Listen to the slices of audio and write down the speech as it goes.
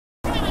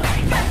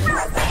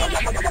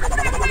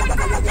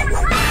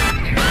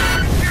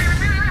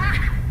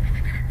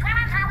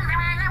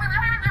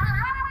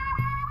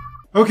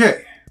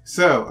Okay,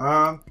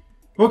 so,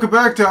 welcome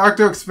back to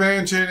Octo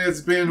Expansion.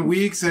 It's been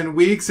weeks and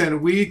weeks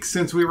and weeks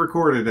since we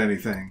recorded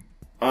anything.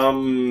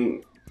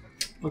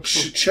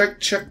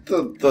 Check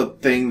the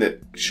thing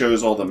that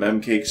shows all the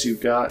mem cakes you've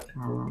got.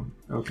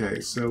 Okay,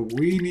 so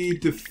we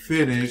need to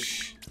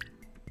finish...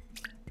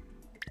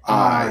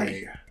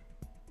 I.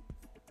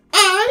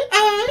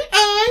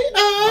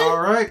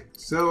 Alright,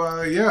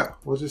 so, yeah,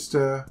 we'll just,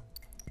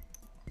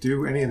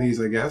 do any of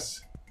these, I guess.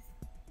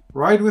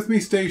 Ride with me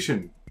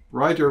station.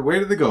 Ride your way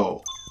to the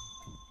goal.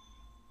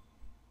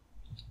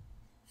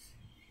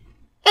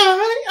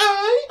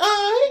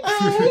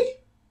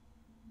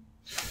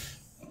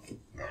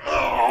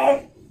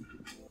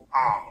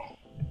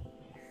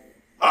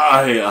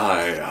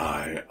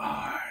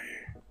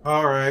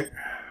 Alright.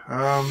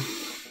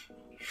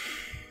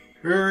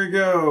 Here we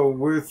go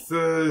with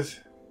the...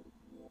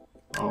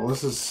 Oh,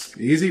 this is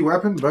easy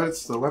weapon, but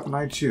it's the weapon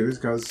I choose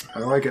because I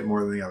like it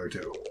more than the other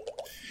two.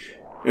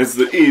 It's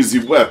the easy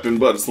weapon,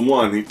 but it's the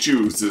one he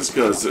chooses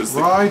because it's the...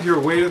 Ride your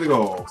way to the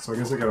goal. So I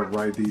guess I gotta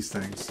ride these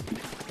things.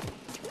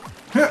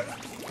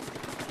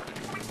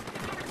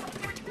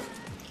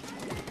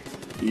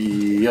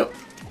 Yep.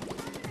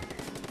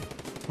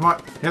 Come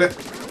on, hit it.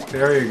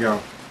 There you go.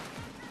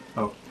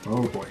 Oh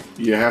boy.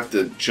 You have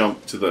to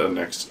jump to the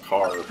next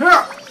car.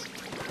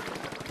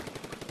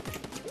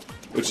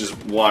 Which is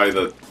why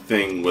the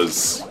thing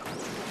was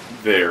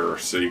there,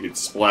 so you could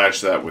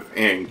splash that with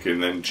ink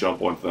and then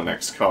jump onto the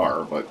next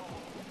car, but...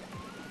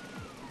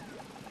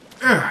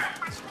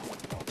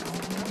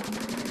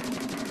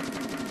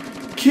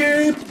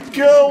 Keep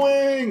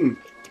going!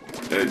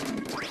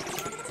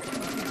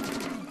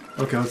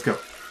 Okay, let's go.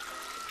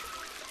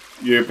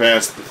 You're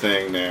past the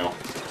thing now,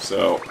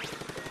 so...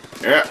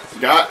 Yeah,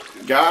 got it.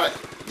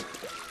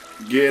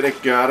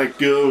 Got it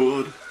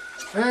good.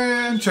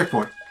 And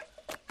checkpoint.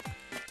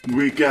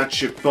 We got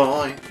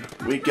checkpoint.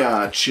 We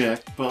got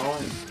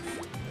checkpoint.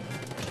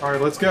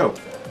 Alright, let's go.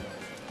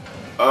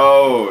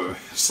 Oh,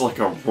 it's like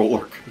a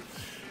roller coaster.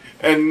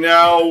 And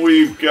now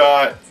we've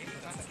got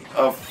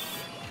a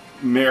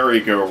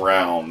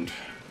merry-go-round.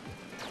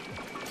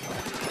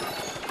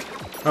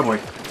 Oh boy.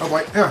 Oh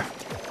boy.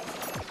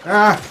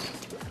 Ah!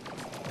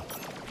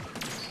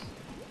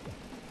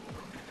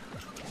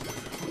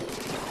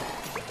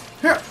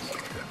 Here!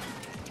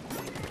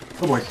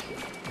 Oh boy.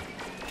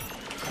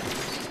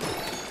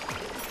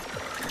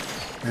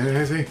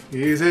 Easy,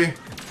 easy.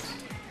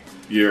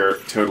 You're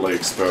totally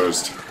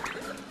exposed.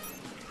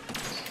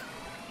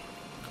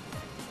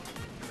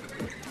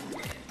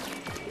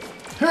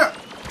 Here!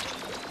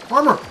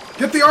 Armor!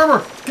 Get the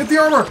armor! Get the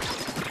armor!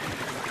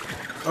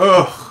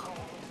 Ugh.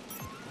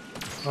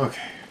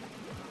 Okay.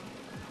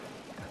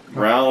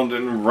 Round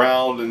and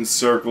round in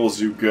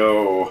circles you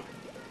go.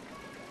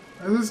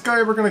 Is this guy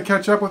ever going to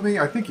catch up with me?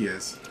 I think he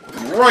is.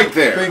 Right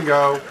there!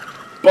 Bingo!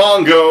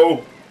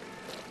 Bongo!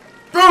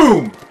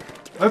 Boom!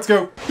 Let's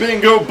go.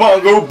 Bingo,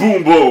 bongo,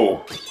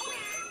 boombo!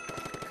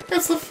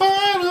 It's the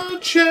final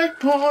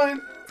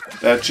checkpoint!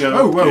 That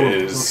joke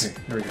is okay,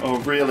 there we go.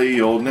 really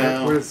old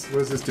now. What does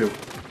this do?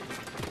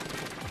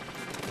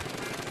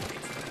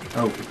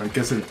 Oh, I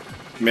guess it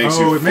Makes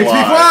you makes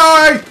me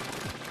fly!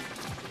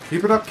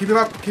 Keep it up, keep it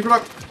up, keep it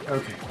up.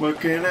 Okay.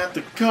 Working at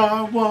the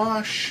car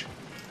wash.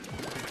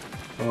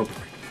 Oh boy.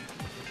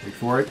 Wait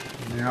for it.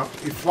 Yeah.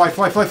 Fly,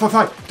 fly, fly, fly,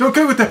 fly! Don't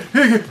go with that!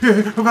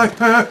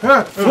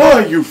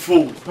 Fly, you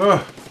fool!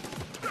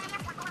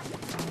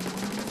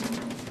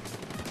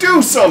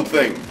 Do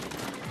something!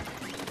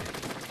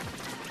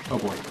 Oh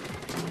boy.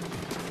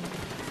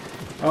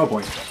 Oh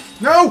boy.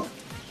 No!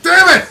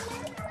 Damn it!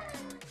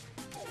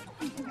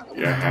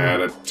 You had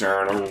to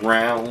turn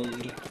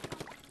around.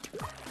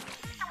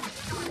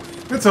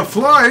 It's a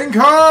flying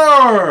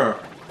car!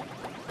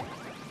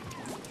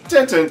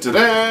 Dun dun dun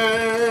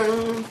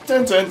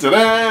dun dun dun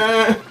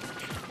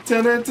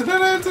dun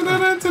dun dun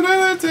dun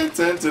dun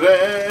dun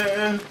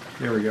dun.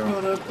 There we go.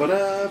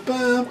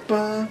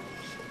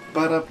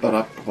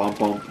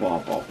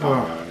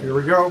 Here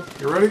we go.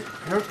 You ready?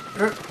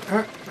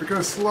 We're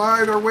gonna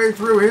slide our way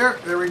through here.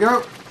 There we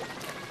go.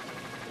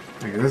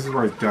 Okay, this is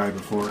where I died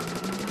before.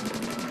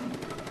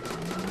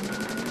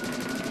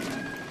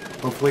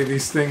 Hopefully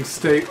these things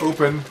stay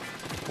open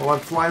while I'm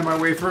flying my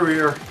way through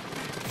here.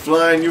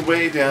 Flying your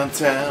way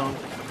downtown.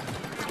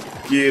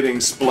 Getting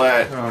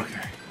splat.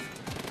 Okay.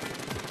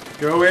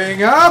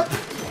 Going up!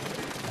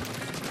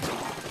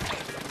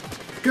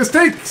 Go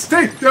stay!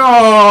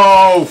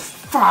 Oh,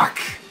 fuck!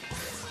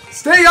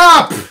 Stay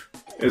up!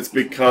 It's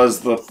because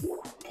the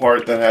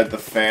part that had the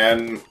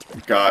fan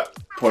got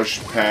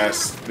pushed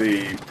past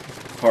the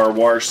car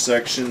wash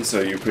section, so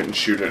you couldn't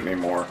shoot it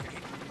anymore.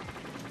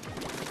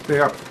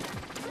 Stay up.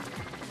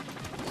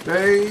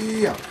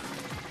 Stay up.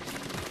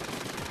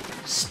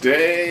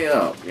 Stay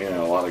up.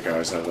 Yeah, a lot of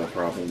guys have that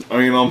problem. I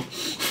mean,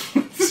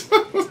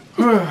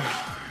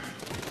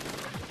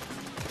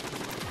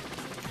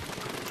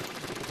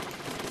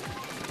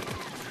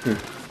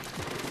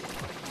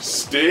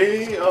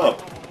 Stay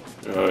up.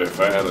 If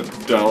I had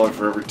 $1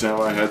 for every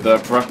time I had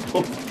that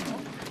problem.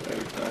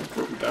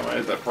 For every time I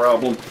had that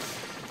problem.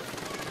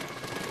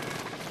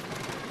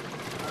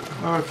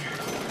 Okay.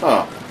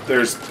 Oh,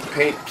 there's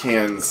paint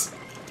cans.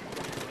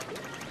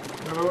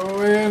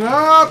 Going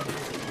up!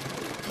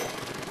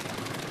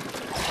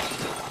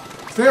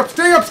 Stay up,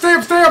 stay up, stay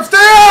up, stay up, stay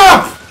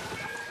up!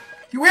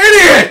 You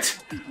idiot!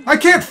 I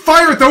can't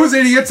fire at those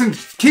idiots and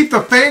keep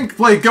the fan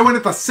blade going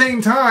at the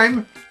same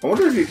time. I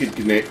wonder if you could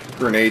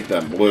grenade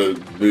them. I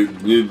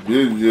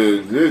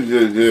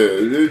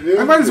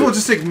might as well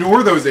just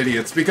ignore those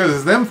idiots,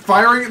 because them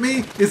firing at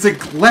me is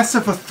less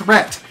of a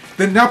threat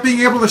than not being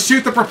able to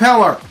shoot the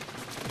propeller.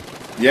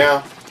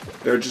 Yeah,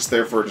 they're just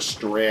there for a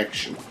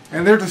distraction.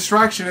 And their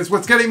distraction is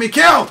what's getting me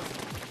killed!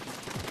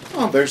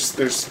 Oh, there's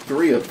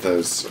 3 of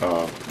those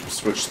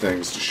switch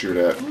things to shoot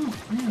at.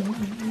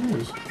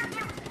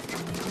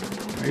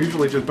 I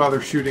usually just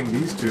bother shooting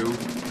these 2,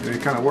 and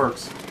it kind of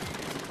works.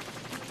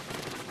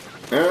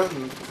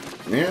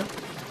 Yeah.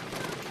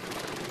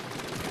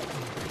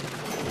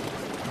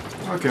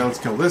 Okay, let's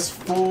kill this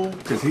fool,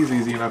 because he's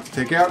easy enough to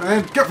take out, and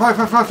then get fly.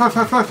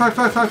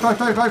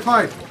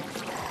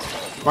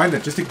 Find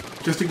them.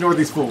 Just ignore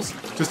these fools.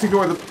 Just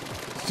ignore them.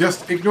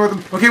 Just ignore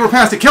them. Okay, we're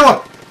past it. Kill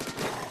him!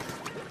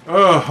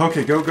 Oh,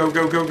 okay. Go. Go.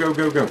 Go!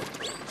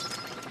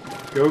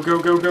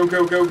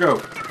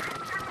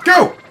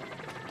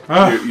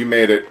 You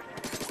made it.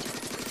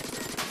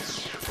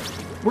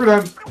 We're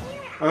done.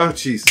 Oh,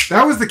 jeez.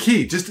 That was the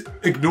key. Just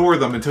ignore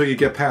them until you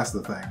get past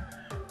the thing.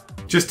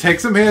 Just take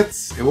some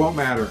hits. It won't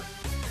matter.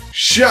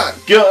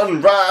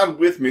 Shotgun ride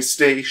with me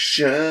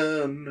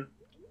station.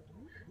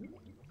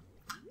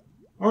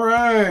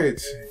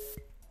 Alright.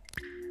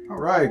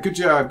 Alright. Good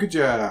job. Good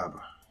job.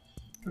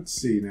 Let's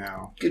see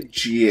now. Good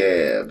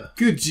job.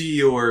 Good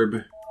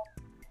G-Orb.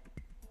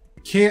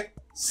 Can't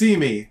see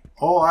me.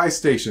 All eye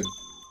station.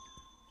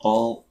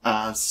 All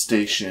eye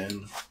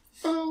station.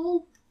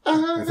 All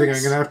I think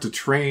I'm gonna have to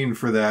train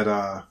for that,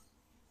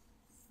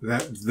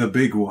 the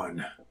big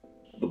one.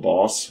 The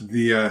boss?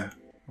 The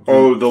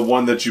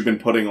one that you've been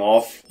putting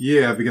off?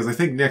 Yeah, because I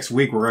think next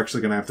week we're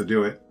actually gonna have to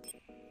do it.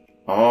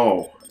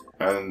 Oh,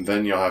 and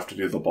then you'll have to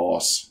do the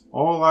boss.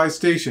 All eye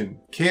station.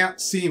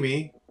 Can't see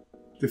me.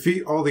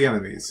 Defeat all the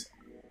enemies.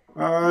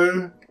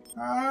 I'll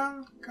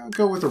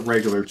go with a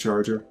regular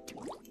charger.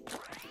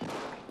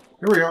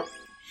 Here we go.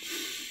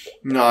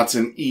 Not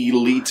an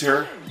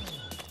eliter.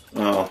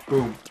 Oh.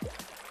 Boom.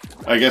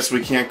 I guess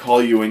we can't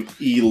call you an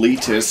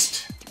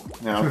elitist.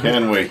 Now,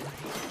 can we?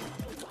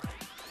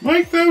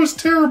 Mike, that was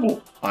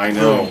terrible. I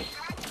know.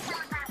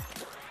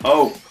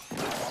 Oh.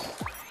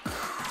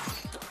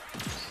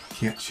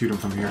 Can't shoot him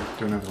from here.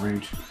 Don't have the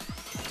range.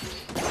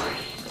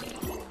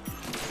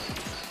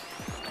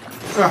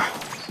 Okay.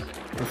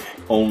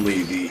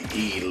 Only the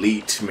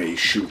elite may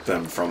shoot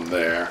them from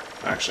there.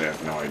 Actually, I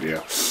have no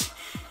idea.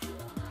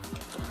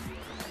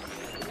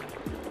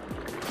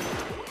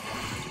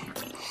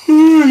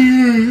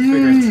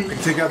 I can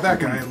take out that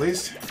guy at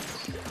least.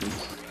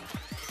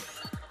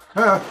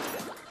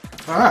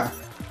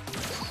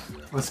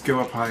 Let's go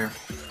up higher.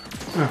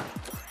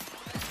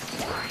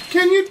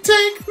 Can you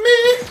take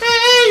me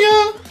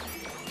higher?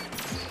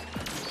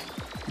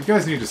 You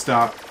guys need to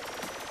stop.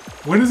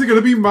 When is it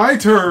gonna be my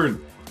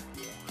turn?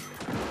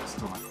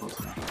 Still not close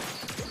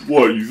enough.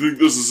 What, you think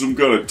this is some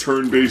kind of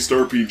turn-based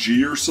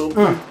RPG or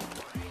something?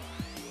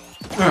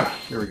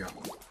 There we go.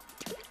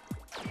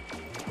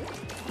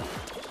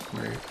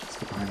 Wait, let's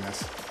get behind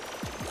this.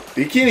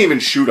 He can't even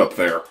shoot up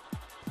there.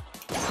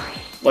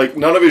 Like,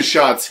 none of his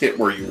shots hit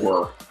where you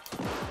were.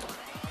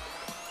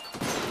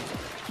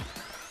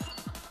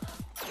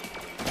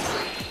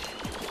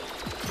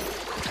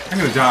 I'm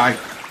gonna die.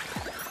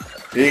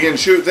 He can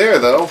shoot there,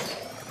 though.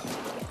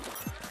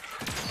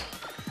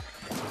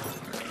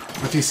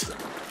 Oh, jeez.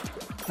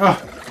 Oh,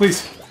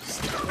 please.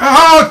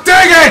 Oh,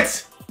 dang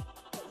it!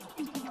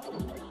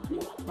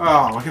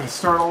 Oh, I gotta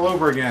start all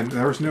over again.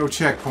 There was no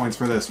checkpoints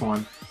for this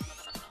one.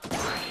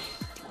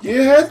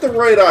 You had the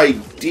right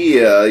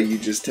idea, you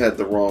just had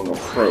the wrong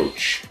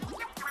approach.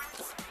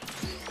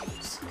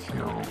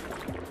 Kill.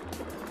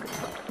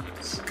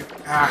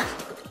 Ah.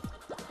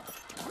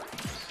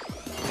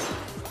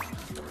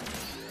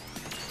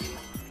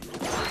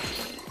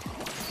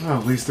 Well,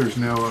 at least there's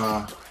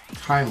no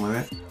time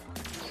limit.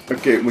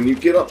 Okay, when you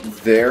get up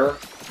there...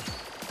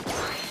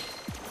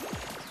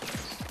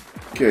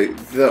 Okay,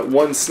 that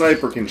one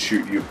sniper can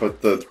shoot you,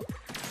 but the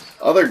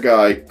other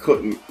guy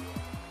couldn't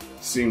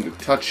seem to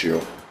touch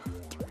you.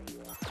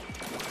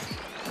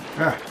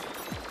 Ah.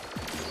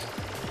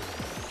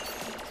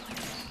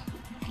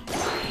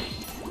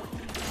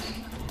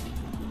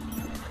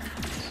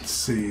 Let's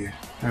see.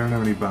 I don't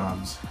have any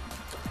bombs.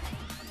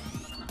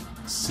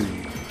 Let's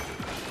see.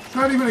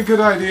 Not even a good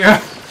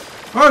idea.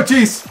 Oh,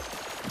 jeez!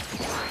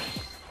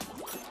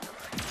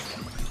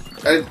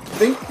 I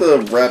think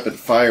the rapid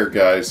fire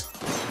guys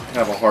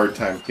have a hard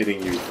time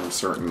hitting you from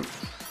certain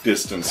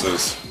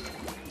distances.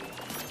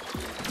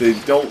 They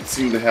don't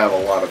seem to have a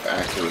lot of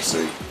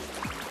accuracy.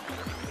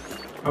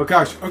 Oh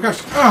gosh, oh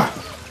gosh. Ah!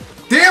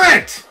 Damn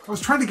it! I was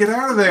trying to get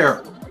out of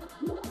there.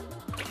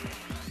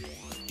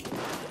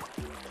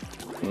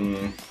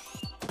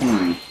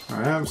 Alright,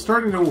 I'm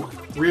starting to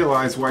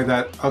realize why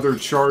that other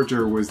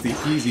charger was the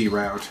easy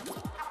route.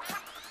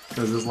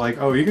 Because it's like,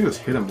 oh, you can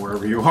just hit him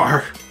wherever you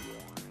are.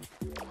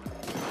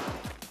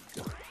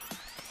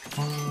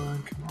 Come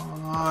on,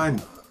 come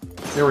on.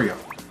 There we go.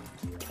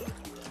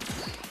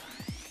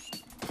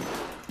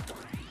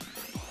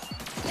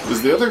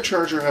 Does the other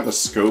charger have a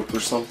scope or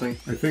something?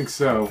 I think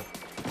so.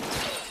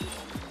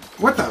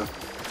 What the?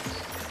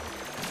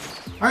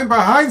 I'm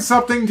behind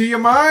something, do you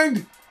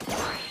mind?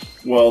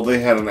 Well, they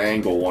had an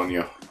angle on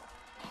you.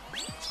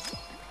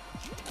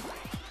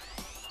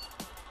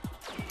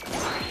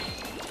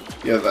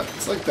 Yeah,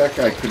 it's like that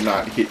guy could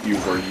not hit you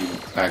where you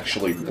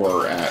actually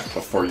were at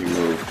before you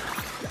moved.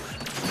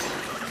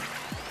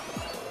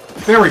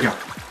 There we go.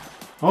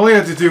 All he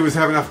had to do was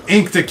have enough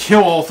ink to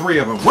kill all three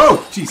of them. Whoa!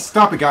 Jeez,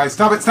 stop it, guys.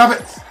 Stop it, stop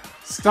it!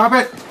 Stop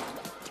it!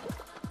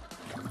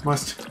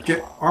 Must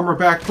get armor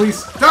back,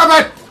 please.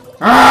 Stop it!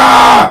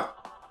 Ah!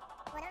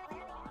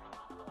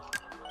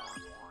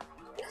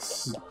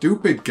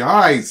 Stupid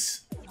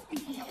guys.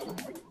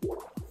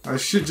 I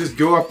should just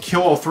go up,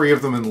 kill all three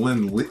of them, and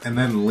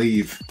then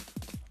leave.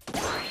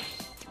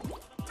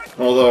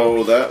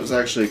 Although, that was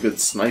actually a good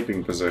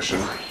sniping position.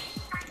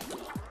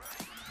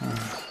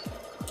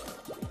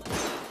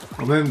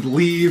 I'll then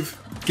leave,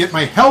 get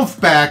my health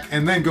back,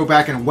 and then go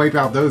back and wipe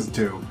out those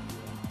two.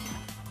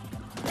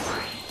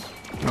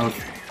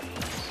 Okay.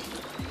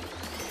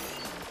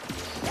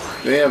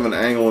 They have an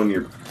angle in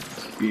your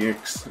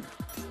BX.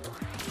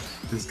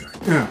 This guy.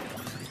 Ugh.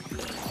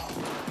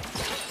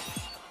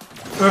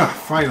 Ugh,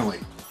 finally.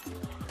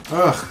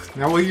 Ugh,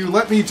 now will you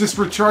let me just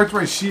recharge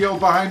my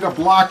shield behind a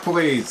block,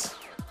 please?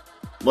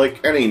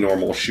 Like any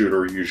normal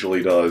shooter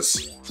usually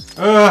does.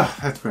 Ugh,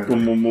 that's better.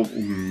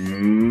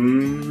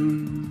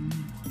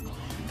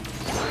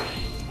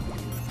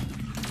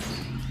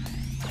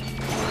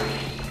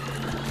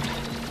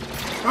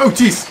 Oh,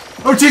 jeez!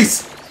 Oh,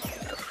 jeez!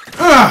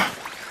 Ugh!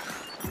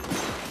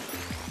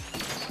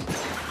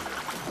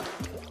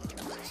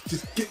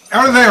 Just get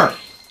out of there!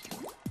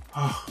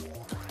 Oh.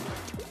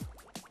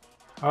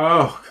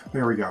 Oh,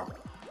 there we go.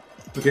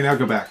 Okay, now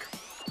go back.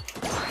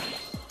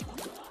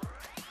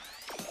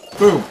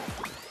 Boom!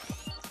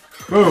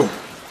 Boom!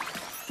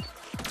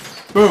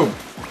 Boom!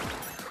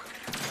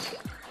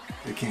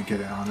 They can't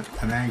get on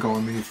an angle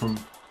on me from...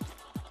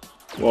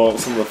 Well,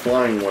 some of the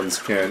flying ones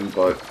can,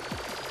 but...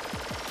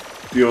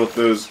 deal with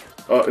those...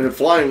 the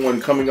flying one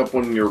coming up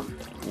on your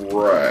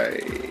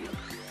right.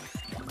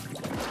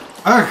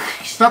 Ugh!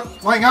 Stop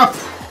flying up!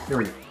 There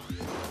we go.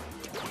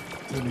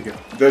 There we go.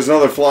 There's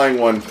another flying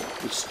one.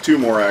 There's two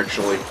more,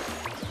 actually.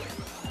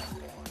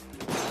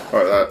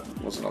 Oh, that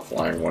wasn't a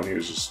flying one. He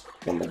was just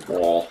on the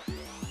wall.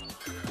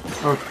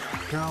 Okay,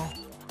 go.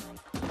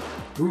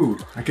 Ooh,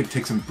 I could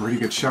take some pretty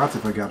good shots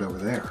if I got over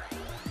there.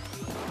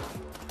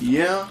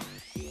 Yeah.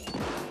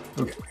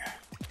 Okay.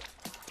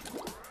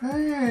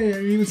 Hey, I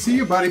didn't even see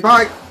you, buddy.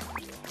 Bye!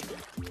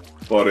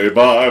 Buddy,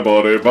 bye,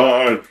 buddy,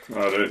 bye.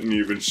 I didn't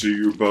even see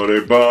you,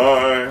 buddy,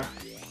 bye.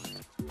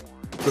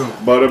 Boom.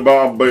 Buddy,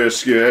 bye,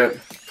 biscuit.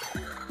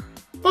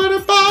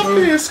 Buddy, bye,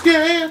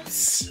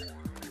 biscuits.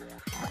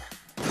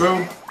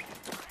 Boom.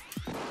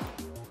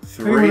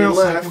 Three Anyone else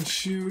left. I can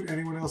shoot?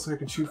 Anyone else I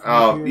can shoot from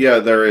Oh, here? yeah,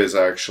 there is,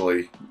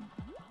 actually.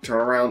 Turn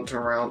around,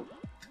 turn around.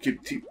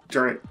 Keep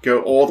turn it.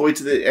 Go all the way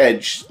to the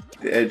edge.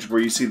 The edge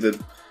where you see the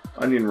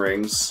onion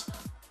rings.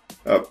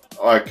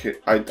 I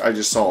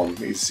just saw him.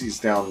 He's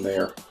down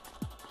there.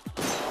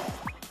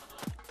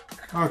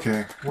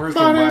 Okay, where's the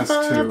last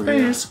two here?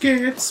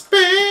 Biscuits,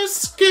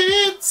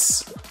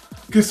 biscuits.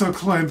 Guess I'll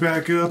climb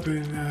back up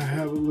and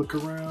have a look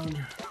around.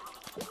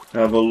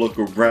 Have a look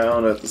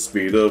around at the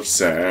speed of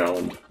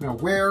sound. Now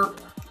where...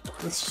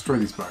 Let's destroy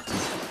these boxes.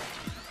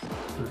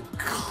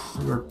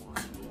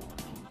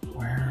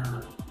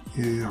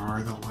 Where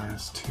are the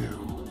last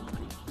two?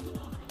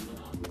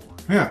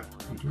 Yeah,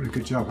 I'm doing a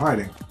good job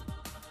hiding.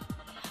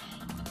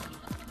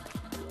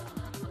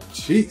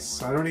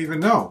 Jeez, I don't even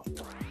know.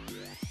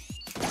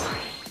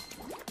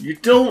 You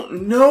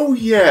don't know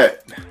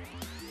yet.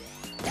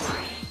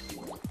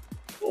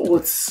 Oh,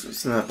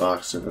 what's in that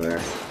box over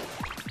there?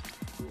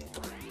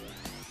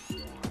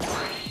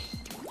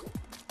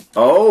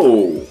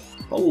 Oh,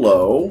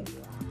 hello.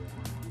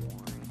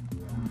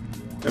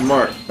 And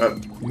Mark, Yeah.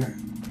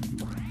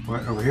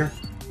 What, over here?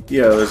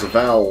 yeah, there's a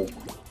valve.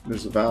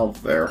 There's a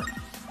valve there.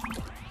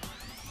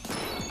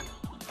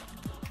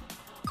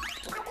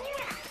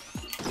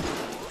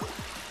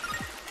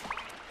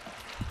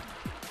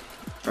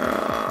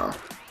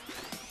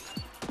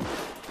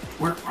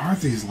 Where are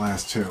these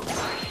last two?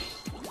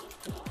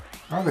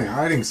 How are they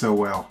hiding so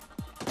well?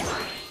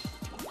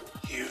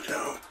 You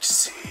don't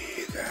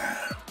see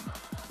them,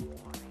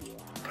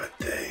 but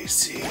they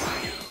see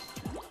you.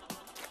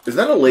 Is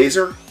that a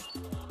laser?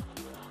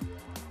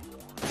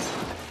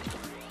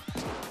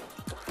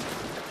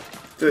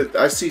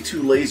 I see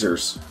two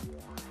lasers.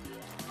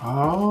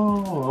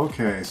 Oh,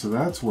 okay, so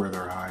that's where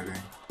they're hiding.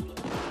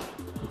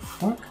 The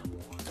fuck?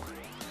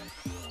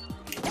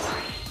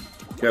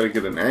 Gotta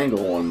get an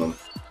angle on them.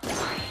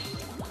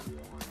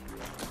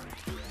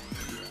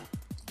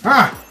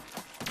 Ah!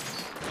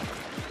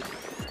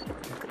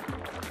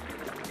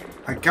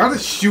 gotta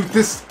shoot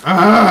this.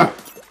 I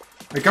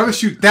gotta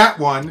shoot that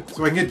one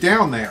so I can get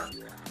down there.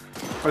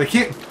 But I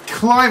can't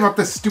climb up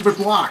this stupid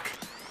block.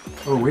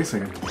 Oh, wait a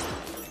second.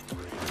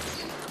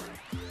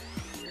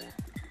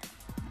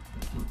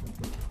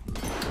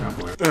 Oh,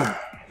 boy.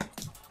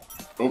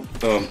 Oh,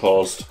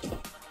 paused.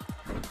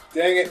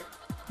 Dang it.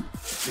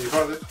 Can you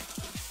pause it?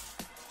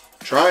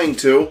 Trying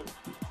to.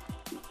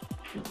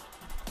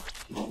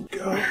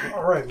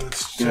 Alright,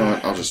 let's You know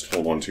what? I'll just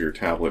hold on to your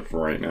tablet for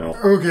right now.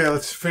 Okay,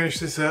 let's finish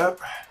this up.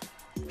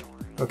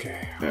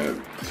 Okay.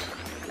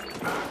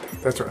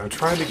 That's right. I'm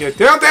trying to get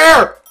down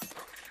there!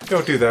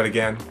 Don't do that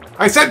again.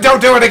 I said don't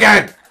do it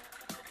again!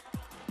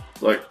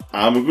 Like,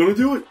 I'm gonna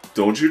do it.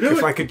 Don't you do it.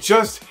 If I could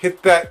just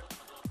hit that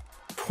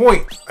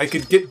point, I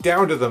could get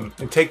down to them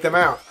and take them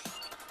out.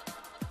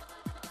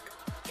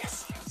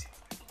 Yes, yes,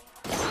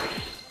 yes.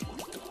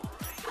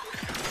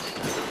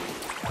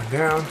 One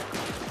down.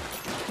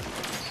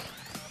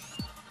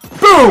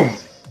 Boom!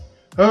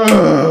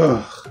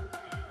 Ugh.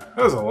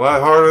 That was a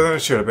lot harder than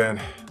it should have been.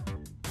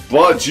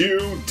 But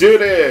you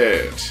did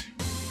it!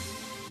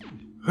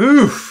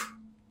 Oof.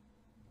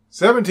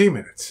 17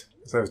 minutes.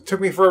 So it took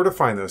me forever to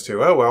find those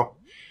two. Oh well.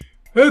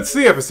 That's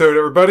the episode,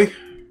 everybody.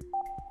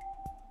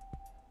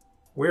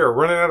 We are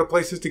running out of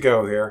places to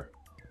go here.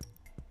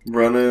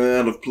 Running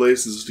out of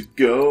places to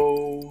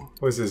go.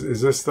 What is this?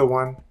 Is this the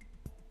one?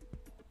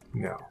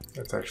 No,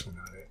 that's actually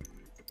not it.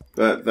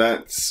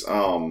 That's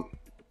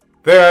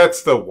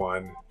That's the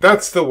one.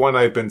 That's the one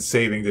I've been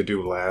saving to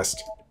do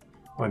last.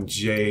 On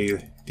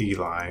JD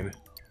line.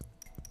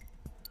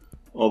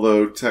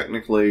 Although,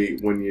 technically,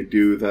 when you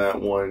do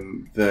that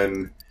one,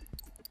 then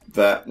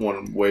that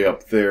one way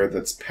up there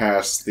that's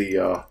past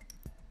the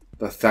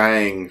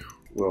thing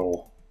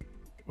will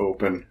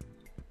open.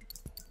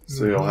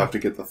 So you'll have to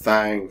get the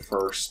thing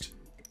first.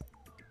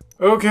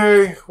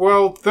 Okay,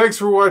 well, thanks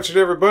for watching,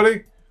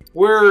 everybody.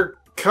 We're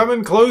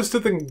coming close to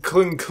the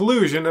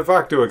conclusion of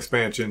Octo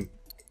expansion.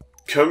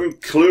 Coming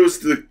close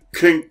to the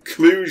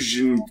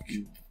conclusion.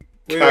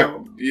 Yeah,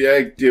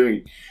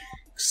 doing.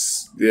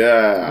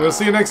 Yeah. We'll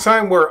see you next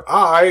time where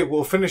I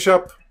will finish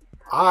up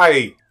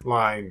I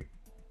line.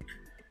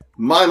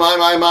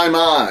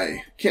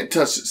 My. Can't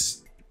touch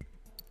this.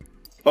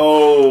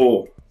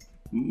 Oh.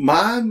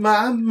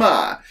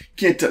 My.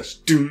 Can't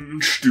touch.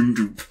 Can't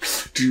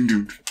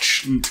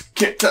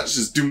touch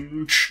this.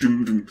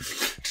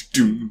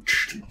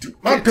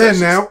 My pen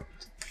now.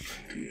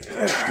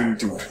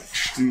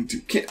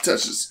 Can't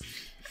touch this.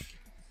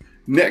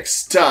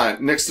 Next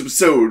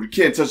episode,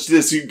 can't touch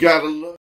this. You gotta love.